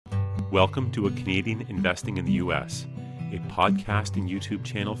Welcome to A Canadian Investing in the U.S., a podcast and YouTube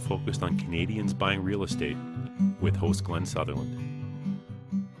channel focused on Canadians buying real estate with host Glenn Sutherland.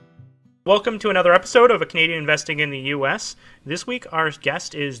 Welcome to another episode of A Canadian Investing in the U.S. This week our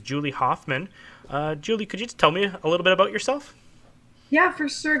guest is Julie Hoffman. Julie, could you just tell me a little bit about yourself? Yeah, for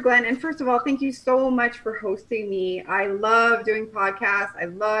sure, Glenn. And first of all, thank you so much for hosting me. I love doing podcasts. I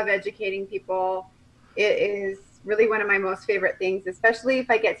love educating people. It is really one of my most favorite things, especially if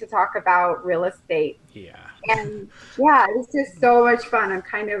I get to talk about real estate. Yeah. And yeah, it's just so much fun. I'm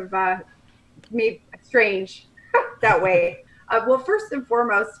kind of maybe strange that way. Well, first and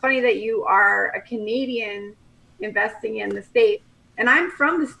foremost, it's funny that you are a Canadian investing in the States. And I'm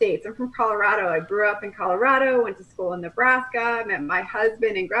from the States. I'm from Colorado. I grew up in Colorado, went to school in Nebraska, met my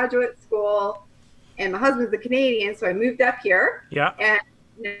husband in graduate school. And my husband's a Canadian, so I moved up here. Yeah. And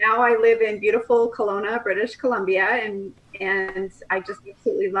now I live in beautiful Kelowna, British Columbia, and I just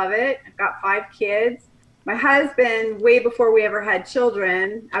absolutely love it. I've got 5 kids. My husband, way before we ever had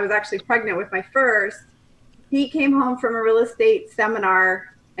children, I was actually pregnant with my first. He came home from a real estate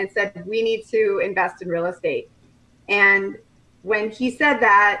seminar and said, we need to invest in real estate. And when he said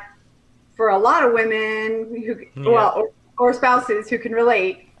that, for a lot of women who, or spouses who can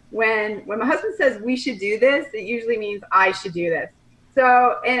relate, when my husband says we should do this, it usually means I should do this.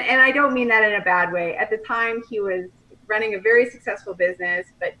 So, and I don't mean that in a bad way. At the time, he was running a very successful business,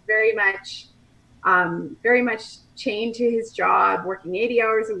 but very much chained to his job, working 80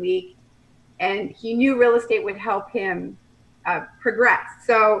 hours a week. And he knew real estate would help him progress.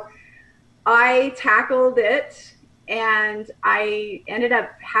 So I tackled it, and I ended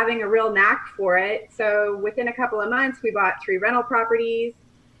up having a real knack for it. So within a couple of months, we bought 3 rental properties.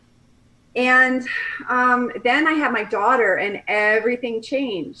 And then I had my daughter, and everything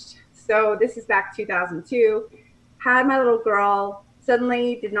changed. So this is back 2002. Had my little girl,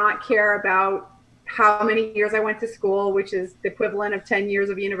 suddenly did not care about how many years I went to school, which is the equivalent of 10 years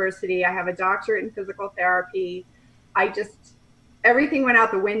of university. I have a doctorate in physical therapy. Everything went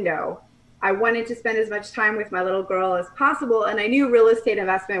out the window. I wanted to spend as much time with my little girl as possible, and I knew real estate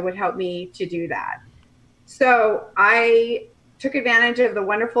investment would help me to do that. So I took advantage of the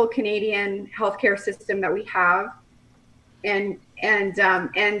wonderful Canadian healthcare system that we have, and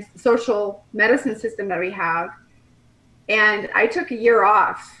social medicine system that we have. And I took a year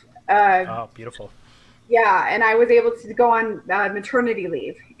off. Oh, beautiful. Yeah, and I was able to go on maternity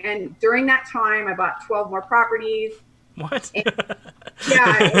leave. And during that time, I bought 12 more properties. What? And,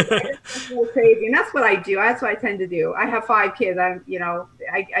 yeah, it's really crazy. And that's what I do. That's what I tend to do. I have 5 kids. I'm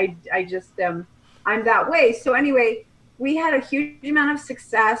that way. So anyway, we had a huge amount of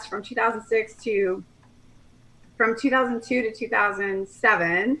success from 2002 to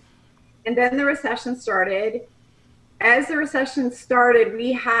 2007. And then the recession started. As the recession started,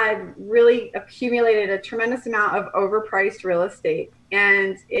 we had really accumulated a tremendous amount of overpriced real estate,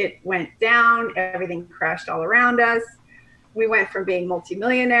 and it went down. Everything crashed all around us. We went from being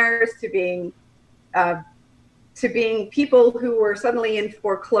multimillionaires to being people who were suddenly in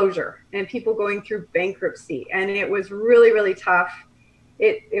foreclosure and people going through bankruptcy. And it was really, really tough.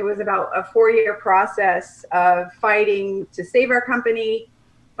 It was about a 4-year process of fighting to save our company,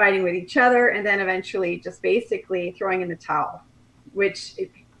 fighting with each other, and then eventually just basically throwing in the towel, which,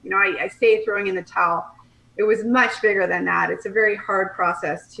 I say throwing in the towel. It was much bigger than that. It's a very hard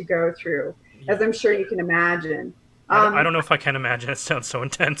process to go through, as I'm sure you can imagine. I don't know if I can imagine. It sounds so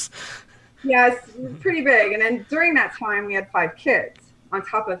intense. Yeah, it's pretty big. And then during that time, we had 5 kids on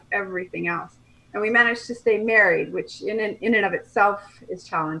top of everything else. And we managed to stay married, which in and of itself is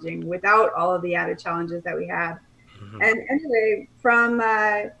challenging without all of the added challenges that we had. Mm-hmm. And anyway, from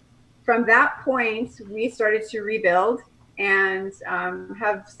that point, we started to rebuild and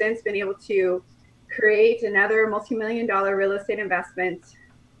have since been able to create another multi-million-dollar real estate investment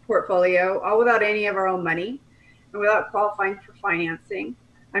portfolio, all without any of our own money and without qualifying for financing.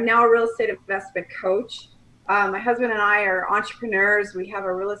 I'm now a real estate investment coach. My husband and I are entrepreneurs. We have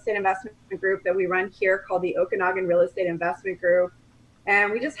a real estate investment group that we run here called the Okanagan Real Estate Investment Group.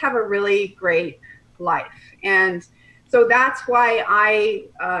 And we just have a really great life. And so that's why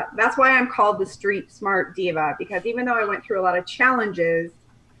I'm called the street smart diva, because even though I went through a lot of challenges,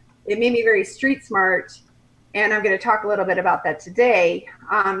 it made me very street smart. And I'm going to talk a little bit about that today.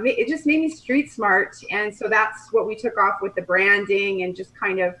 It just made me street smart. And so that's what we took off with the branding and just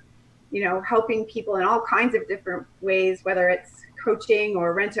kind of, helping people in all kinds of different ways, whether it's coaching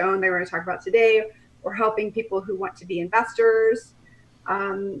or rent to own that we're going to talk about today, or helping people who want to be investors.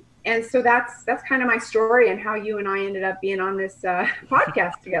 And so that's kind of my story and how you and I ended up being on this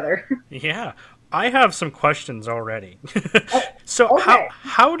podcast together. Yeah. I have some questions already. So Okay.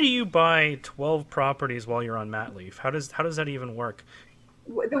 how do you buy 12 properties while you're on mat leave? How does that even work?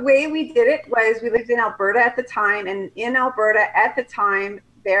 The way we did it was we lived in Alberta at the time, and in Alberta at the time,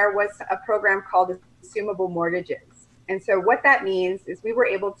 there was a program called assumable mortgages. And so what that means is we were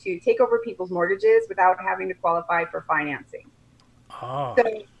able to take over people's mortgages without having to qualify for financing. Oh,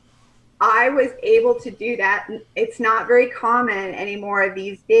 So I was able to do that. It's not very common anymore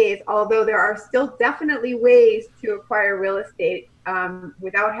these days, although there are still definitely ways to acquire real estate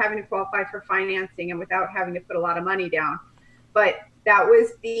without having to qualify for financing and without having to put a lot of money down. But that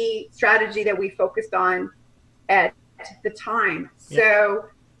was the strategy that we focused on at the time. Yeah. So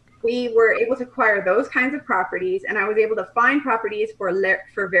we were able to acquire those kinds of properties, and I was able to find properties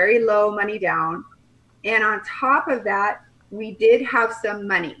for very low money down. And on top of that, we did have some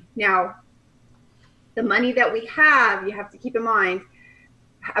money. Now, the money that we have, you have to keep in mind,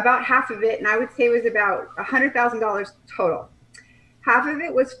 about half of it, and I would say was about $100,000 total. Half of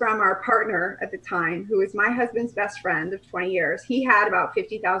it was from our partner at the time, who was my husband's best friend of 20 years. He had about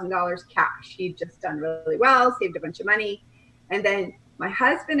 $50,000 cash. He'd just done really well, saved a bunch of money. And then my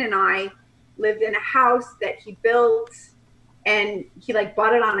husband and I lived in a house that he built, and he like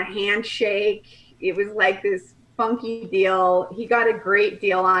bought it on a handshake. It was like this funky deal. He got a great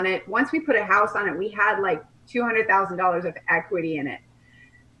deal on it. Once we put a house on it, we had like $200,000 of equity in it.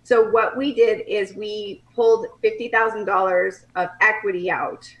 So what we did is we pulled $50,000 of equity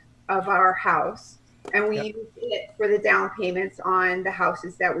out of our house, and we used it for the down payments on the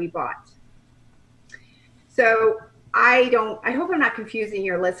houses that we bought. So I hope I'm not confusing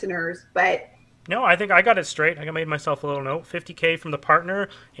your listeners, but no, I think I got it straight. I made myself a little note. 50K from the partner,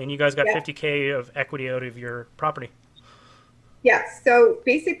 and you guys got 50K of equity out of your property. yes. So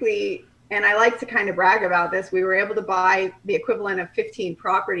basically, and I like to kind of brag about this, we were able to buy the equivalent of 15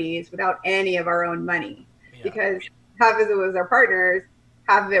 properties without any of our own money, because half of it was our partners,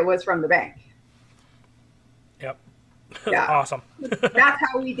 half of it was from the bank. Yep. Yeah. Awesome. That's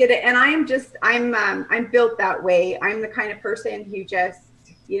how we did it. And I'm built that way. I'm the kind of person who just,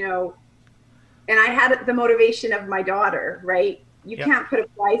 and I had the motivation of my daughter, right? You can't put a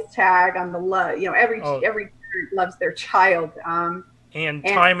price tag on the love. Every parent loves their child. And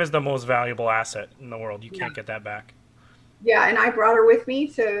time is the most valuable asset in the world. You can't get that back. Yeah, and I brought her with me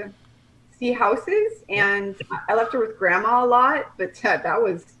to see houses, and I left her with grandma a lot, but that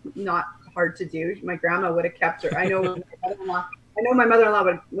was not hard to do. My grandma would have kept her. I know my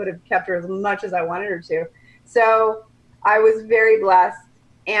mother-in-law would have kept her as much as I wanted her to. So I was very blessed.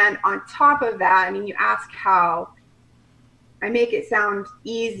 And on top of that, I mean, you ask how, I make it sound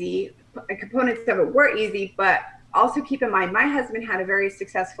easy. Components of it were easy, but also keep in mind, my husband had a very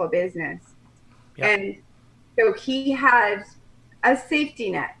successful business. And so he had a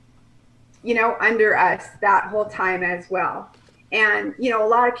safety net, under us that whole time as well. And, a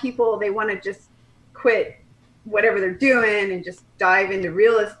lot of people, they want to just quit whatever they're doing and just dive into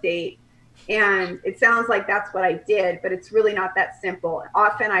real estate. And it sounds like that's what I did, but it's really not that simple.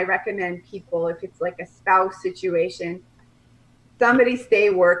 Often I recommend people, if it's like a spouse situation, somebody stay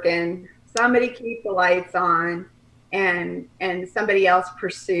working, somebody keep the lights on, and somebody else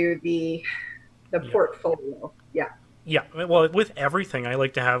pursue the portfolio. Yeah. Well, with everything, I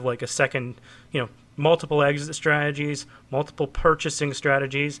like to have like a second, multiple exit strategies, multiple purchasing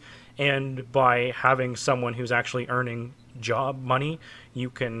strategies. And by having someone who's actually earning job money, you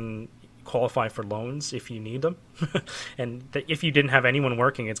can qualify for loans if you need them. And if you didn't have anyone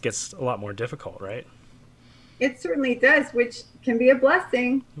working, it gets a lot more difficult, right? It certainly does, which can be a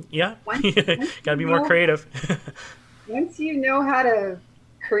blessing. Yeah. Gotta be more creative. Once you know how to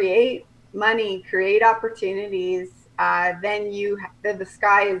create money, create opportunities, then the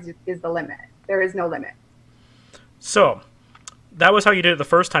sky is the limit. There is no limit. So that was how you did it the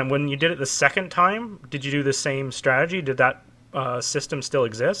first time. When you did it the second time, did you do the same strategy? Did that system still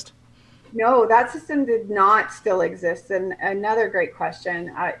exist? No, that system did not still exist. And another great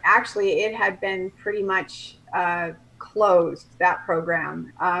question. Actually, it had been pretty much closed, that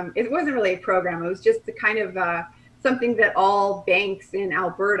program. It wasn't really a program. It was just the kind of something that all banks in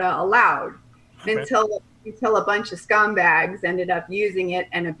Alberta allowed, until a bunch of scumbags ended up using it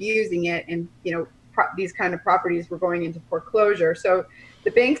and abusing it, and these kind of properties were going into foreclosure. So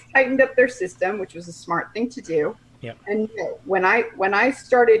the banks tightened up their system, which was a smart thing to do. Yeah. And when I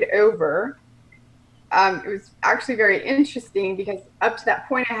started over, it was actually very interesting, because up to that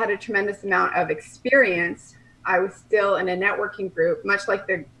point I had a tremendous amount of experience. I was still in a networking group, much like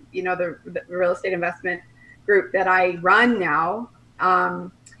the real estate investment group that I run now.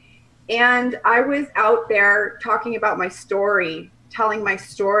 And I was out there talking about my story telling my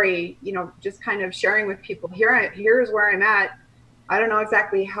story, just kind of sharing with people, here's where I'm at. I don't know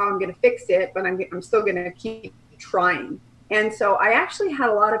exactly how I'm going to fix it, but I'm still going to keep trying. And so I actually had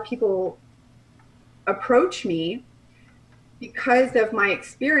a lot of people approach me because of my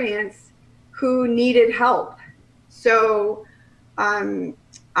experience who needed help. So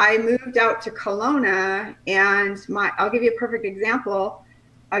I moved out to Kelowna, and I'll give you a perfect example.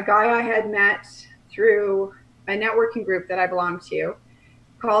 A guy I had met through a networking group that I belong to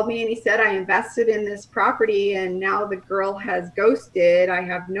called me, and he said, I invested in this property and now the girl has ghosted. I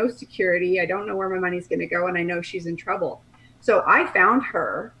have no security. I don't know where my money's going to go, and I know she's in trouble. So I found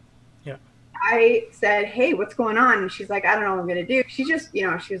her. Yeah. I said, hey, what's going on? And she's like, I don't know what I'm going to do. She just,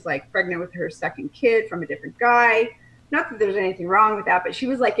 she was like pregnant with her second kid from a different guy. Not that there's anything wrong with that, but she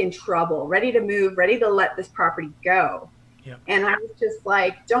was like in trouble, ready to move, ready to let this property go. Yeah. And I was just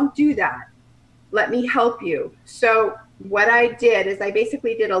like, don't do that. Let me help you. So what I did is I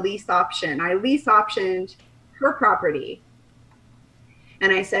basically did a lease option. I lease optioned her property.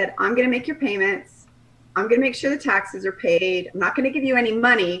 And I said, I'm going to make your payments. I'm going to make sure the taxes are paid. I'm not going to give you any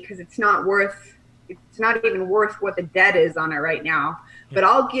money because it's not even worth what the debt is on it right now. But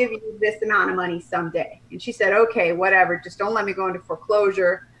I'll give you this amount of money someday. And she said, okay, whatever. Just don't let me go into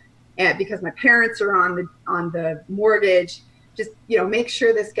foreclosure, and because my parents are on the mortgage. Just, make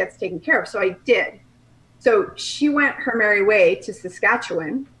sure this gets taken care of. So I did. So she went her merry way to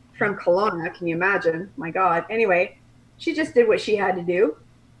Saskatchewan from Kelowna. Can you imagine? My God. Anyway, she just did what she had to do.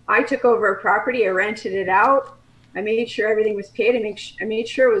 I took over a property. I rented it out. I made sure everything was paid. I made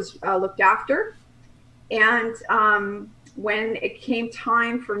sure it was looked after. And when it came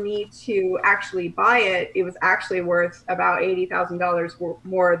time for me to actually buy it, it was actually worth about $80,000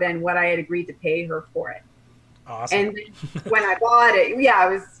 more than what I had agreed to pay her for it. Awesome. And when I bought it, it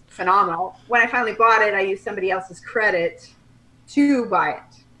was phenomenal. When I finally bought it, I used somebody else's credit to buy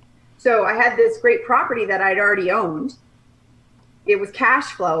it. So I had this great property that I'd already owned. It was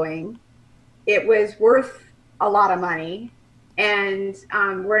cash flowing. It was worth a lot of money. And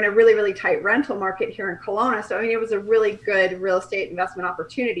we're in a really, really tight rental market here in Kelowna. So, it was a really good real estate investment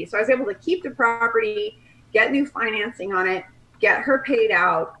opportunity. So I was able to keep the property, get new financing on it, get her paid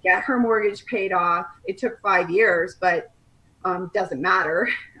out, get her mortgage paid off. It took 5 years, but doesn't matter.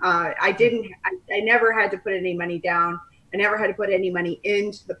 I never had to put any money down. I never had to put any money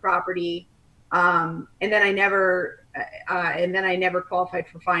into the property. And then I never qualified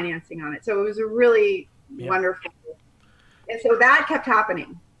for financing on it. So it was a really wonderful. And so that kept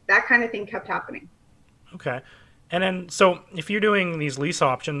happening. That kind of thing kept happening. Okay. And then, so if you're doing these lease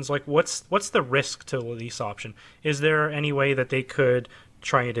options, like what's the risk to a lease option? Is there any way that they could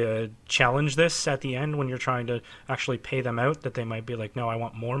try to challenge this at the end when you're trying to actually pay them out, that they might be like, no, I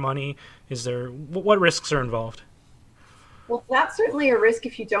want more money? What risks are involved? Well, that's certainly a risk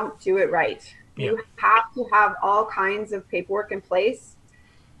if you don't do it right. Yeah. You have to have all kinds of paperwork in place,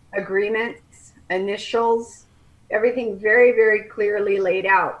 agreements, initials, everything very, very clearly laid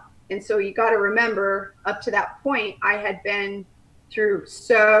out. And so you got to remember, up to that point, I had been through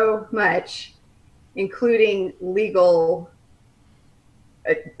so much, including legal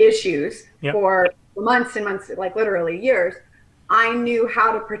issues for months and months, like literally years. I knew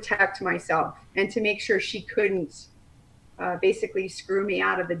how to protect myself and to make sure she couldn't basically screw me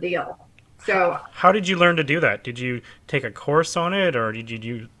out of the deal. So how did you learn to do that? Did you take a course on it, or did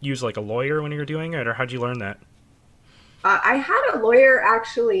you use like a lawyer when you were doing it, or how did you learn that? I had a lawyer,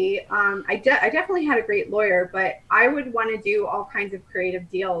 actually. I definitely had a great lawyer, but I would want to do all kinds of creative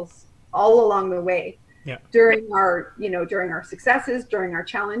deals all along the way during our successes, during our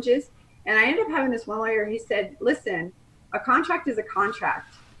challenges. And I ended up having this one lawyer. He said, listen, a contract is a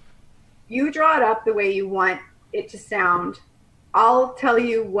contract. You draw it up the way you want it to sound. I'll tell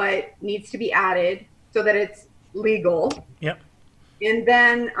you what needs to be added so that it's legal. Yep. And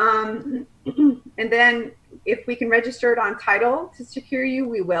then if we can register it on title to secure you,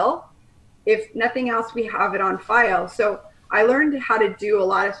 we will. If nothing else, we have it on file. So I learned how to do a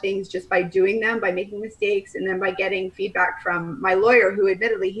lot of things just by doing them, by making mistakes, and then by getting feedback from my lawyer, who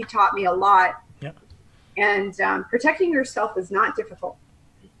admittedly, he taught me a lot. Yep. And protecting yourself is not difficult.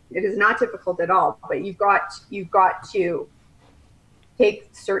 It is not difficult at all, but you've got to take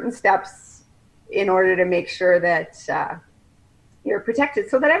certain steps in order to make sure that you're protected,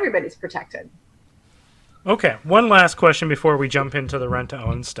 so that everybody's protected. Okay, one last question before we jump into the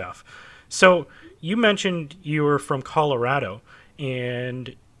rent-to-own stuff. So you mentioned you were from Colorado, and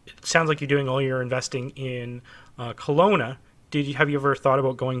it sounds like you're doing all your investing in Kelowna. Have you ever thought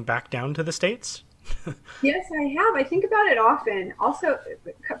about going back down to the States? Yes, I have. I think about it often. Also,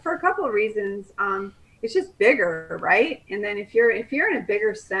 for a couple of reasons. it's just bigger, right? And then if you're in a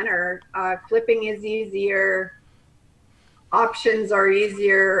bigger center, flipping is easier, options are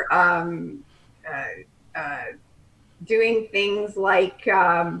easier, doing things like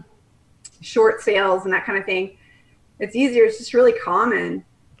short sales and that kind of thing. It's easier. It's just really common.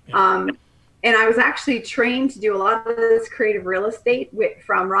 Yeah. And I was actually trained to do a lot of this creative real estate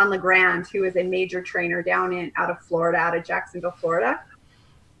from Ron LeGrand, who is a major trainer out of Florida, out of Jacksonville, Florida.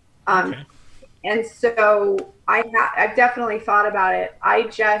 Okay. And so I've definitely thought about it.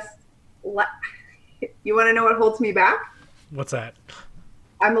 You want to know what holds me back? What's that?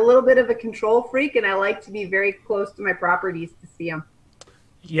 I'm a little bit of a control freak, and I like to be very close to my properties to see them.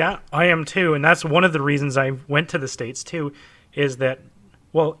 Yeah, I am too. And that's one of the reasons I went to the States too, is that,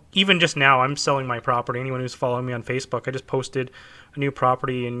 well, even just now I'm selling my property. Anyone who's following me on Facebook, I just posted a new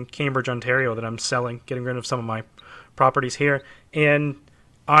property in Cambridge, Ontario that I'm selling, getting rid of some of my properties here. And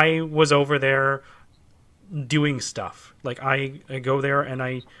I was over there doing stuff. Like I go there and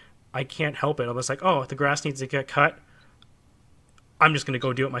I can't help it. I was like, oh, the grass needs to get cut. I'm just going to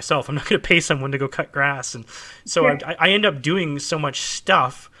go do it myself. I'm not going to pay someone to go cut grass. And so yeah. I end up doing so much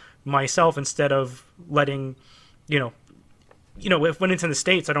stuff myself instead of letting, when it's in the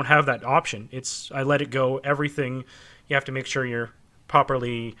States, I don't have that option. I let it go. Everything, you have to make sure you're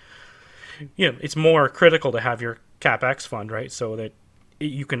properly, it's more critical to have your CapEx fund, right? So that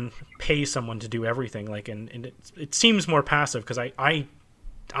you can pay someone to do everything. And it seems more passive because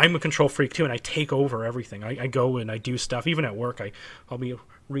I'm a control freak too, and I take over everything. I go and I do stuff. Even at work, I'll be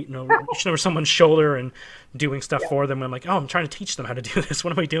reaching over someone's shoulder and doing stuff for them. And I'm like, oh, I'm trying to teach them how to do this.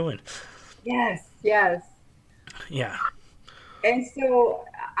 What am I doing? Yes. Yeah. And so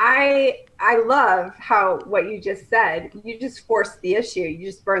I love what you just said. You just force the issue. You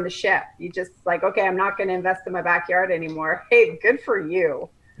just burn the ship. You just like, okay, I'm not going to invest in my backyard anymore. Hey, good for you.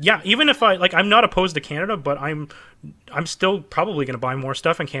 Yeah, even if I'm not opposed to Canada, but I'm still probably going to buy more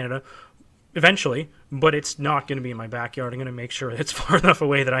stuff in Canada eventually, but it's not going to be in my backyard. I'm going to make sure it's far enough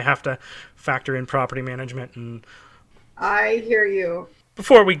away that I have to factor in property management. And I hear you.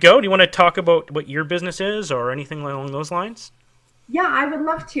 Before we go, do you want to talk about what your business is or anything along those lines? Yeah, I would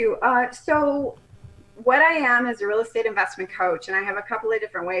love to. So what I am is a real estate investment coach, and I have a couple of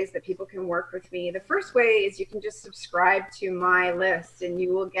different ways that people can work with me. The first way is you can just subscribe to my list, and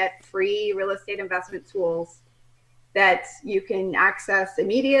you will get free real estate investment tools that you can access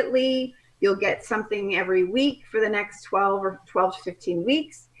immediately. You'll get something every week for the next 12 to 15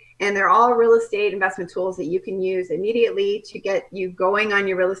 weeks. And they're all real estate investment tools that you can use immediately to get you going on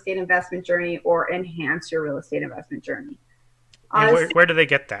your real estate investment journey or enhance your real estate investment journey. And where do they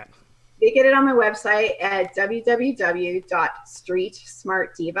get that? They get it on my website at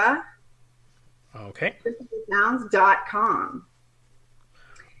www.streetsmartdiva. Okay. .com.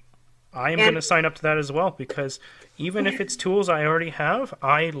 I am going to sign up to that as well, because even if it's tools I already have,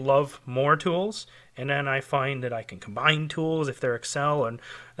 I love more tools. And then I find that I can combine tools if they're Excel, and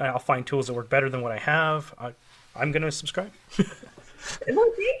I'll find tools that work better than what I have. I'm going to subscribe.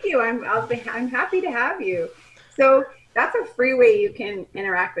 Well, thank you. I'm happy to have you. So that's a free way you can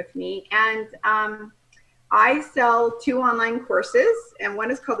interact with me. And I sell 2 online courses, and one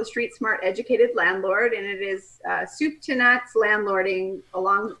is called the Street Smart Educated Landlord, and it is soup to nuts landlording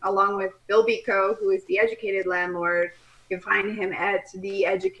along with Bill Bico, who is the educated landlord. You can find him at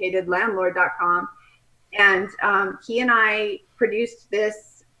theeducatedlandlord.com. And he and I produced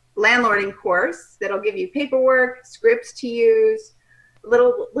this landlording course that'll give you paperwork, scripts to use,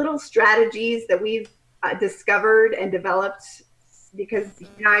 little strategies that we've discovered and developed, because he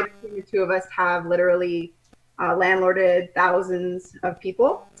and I, between the two of us, have literally landlorded thousands of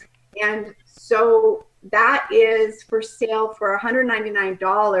people. And so that is for sale for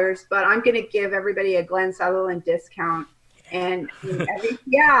 $199, but I'm going to give everybody a Glenn Sutherland discount. And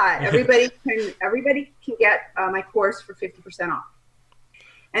everybody can get my course for 50% off.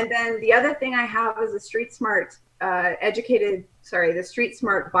 And then the other thing I have is the Street Smart the Street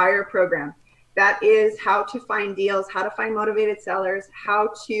Smart Buyer Program. That is how to find deals, how to find motivated sellers, how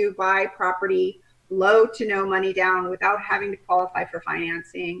to buy property low to no money down without having to qualify for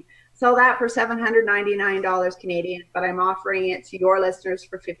financing. Sell that for $799 Canadian, but I'm offering it to your listeners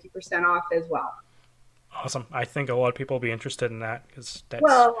for 50% off as well. Awesome. I think a lot of people will be interested in that, because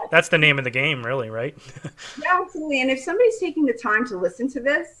that's the name of the game, really, right? Yeah, absolutely. And if somebody's taking the time to listen to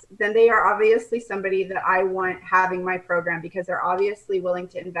this, then they are obviously somebody that I want having my program, because they're obviously willing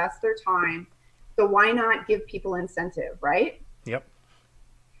to invest their time. So why not give people incentive, right? Yep.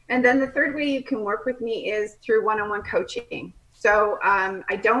 And then the third way you can work with me is through one-on-one coaching. So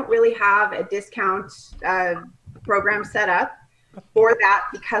I don't really have a discount program set up. for that,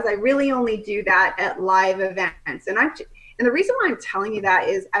 because I really only do that at live events. And the reason why I'm telling you that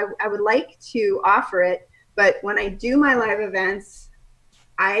is I would like to offer it, but when I do my live events,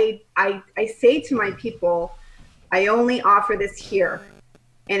 I say to my people, I only offer this here.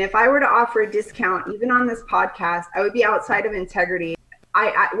 And if I were to offer a discount, even on this podcast, I would be outside of integrity.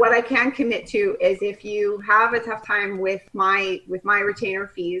 What I can commit to is, if you have a tough time with my retainer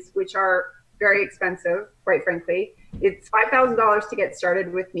fees, which are very expensive, quite frankly, it's $5,000 to get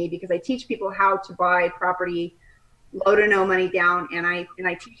started with me, because I teach people how to buy property low to no money down, and I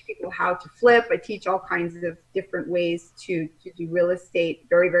teach people how to flip. I teach all kinds of different ways to do real estate,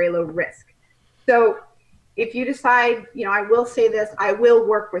 very, very low risk. So if you decide, I will say this, I will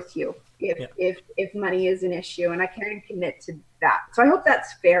work with you if money is an issue, and I can commit to that. So I hope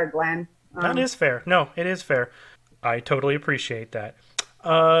that's fair, Glenn. That is fair. No, it is fair. I totally appreciate that.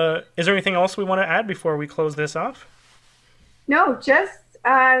 Is there anything else we want to add before we close this off? No, just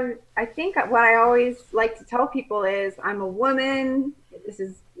I think what I always like to tell people is, I'm a woman.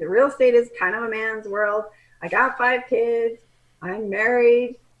 The real estate is kind of a man's world. I got 5 kids. I'm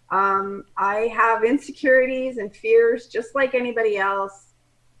married. I have insecurities and fears just like anybody else.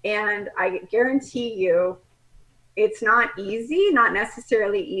 And I guarantee you, it's not easy, not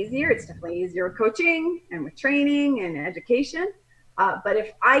necessarily easier. It's definitely easier with coaching and with training and education. But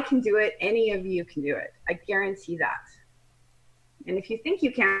if I can do it, any of you can do it. I guarantee that. And if you think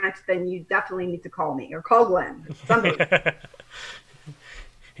you can't, then you definitely need to call me or call Glenn. Somebody.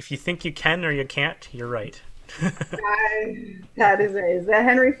 If you think you can or you can't, you're right. That is that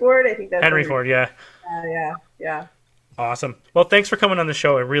Henry Ford? I think that's Henry Ford, yeah. Yeah. Awesome. Well, thanks for coming on the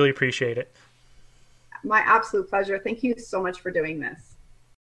show. I really appreciate it. My absolute pleasure. Thank you so much for doing this.